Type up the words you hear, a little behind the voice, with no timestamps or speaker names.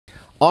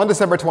On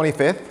December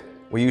 25th,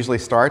 we usually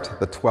start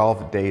the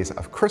 12 days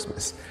of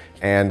Christmas,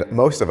 and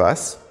most of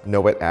us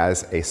know it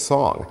as a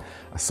song.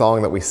 A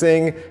song that we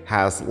sing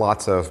has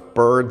lots of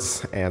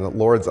birds and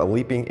lords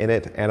a-leaping in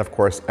it, and of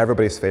course,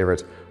 everybody's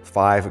favorite,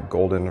 5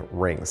 golden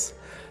rings.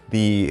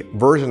 The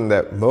version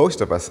that most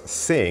of us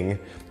sing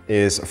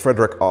is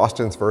Frederick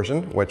Austin's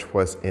version, which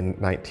was in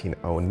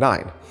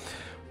 1909.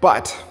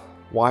 But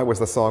why was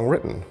the song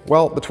written?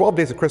 Well, the 12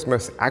 days of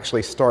Christmas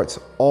actually starts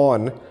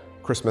on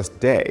Christmas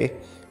Day,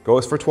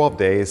 goes for 12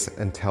 days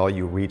until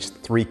you reach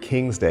Three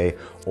Kings Day,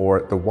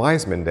 or the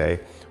Wise Men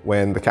Day,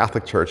 when the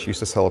Catholic Church used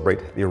to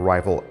celebrate the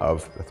arrival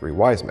of the 3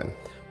 wise men.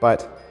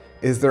 But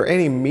is there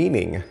any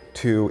meaning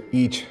to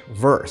each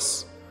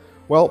verse?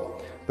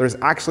 Well, there's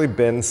actually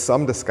been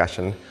some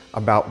discussion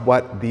about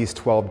what these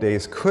 12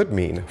 days could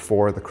mean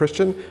for the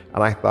Christian,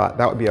 and I thought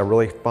that would be a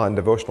really fun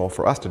devotional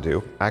for us to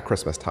do at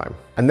Christmas time.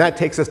 And that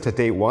takes us to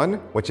day 1,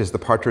 which is the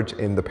partridge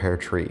in the pear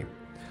tree.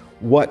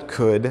 What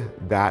could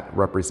that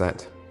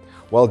represent?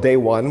 Well, day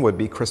 1 would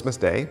be Christmas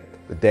Day,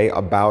 the day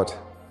about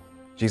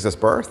Jesus'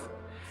 birth.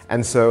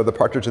 And so the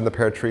partridge in the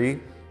pear tree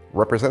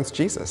represents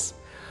Jesus.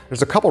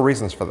 There's a couple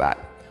reasons for that.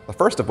 The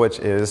first of which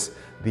is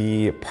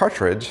the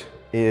partridge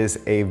is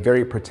a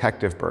very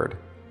protective bird,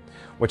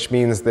 which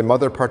means the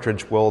mother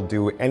partridge will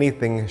do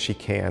anything she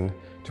can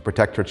to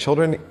protect her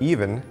children,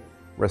 even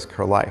risk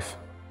her life.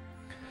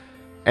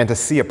 And to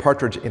see a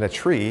partridge in a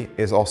tree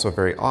is also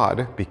very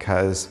odd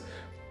because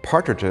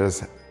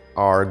partridges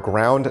are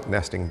ground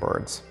nesting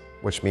birds,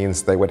 which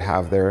means they would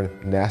have their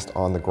nest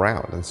on the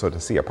ground. And so to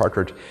see a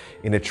partridge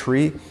in a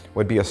tree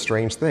would be a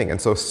strange thing.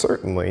 And so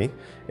certainly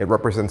it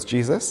represents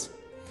Jesus,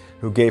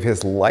 who gave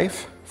his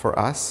life for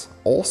us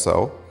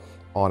also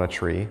on a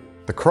tree,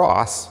 the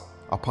cross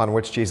upon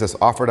which Jesus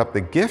offered up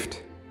the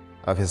gift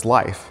of his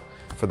life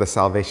for the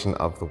salvation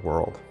of the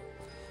world.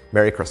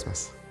 Merry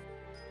Christmas.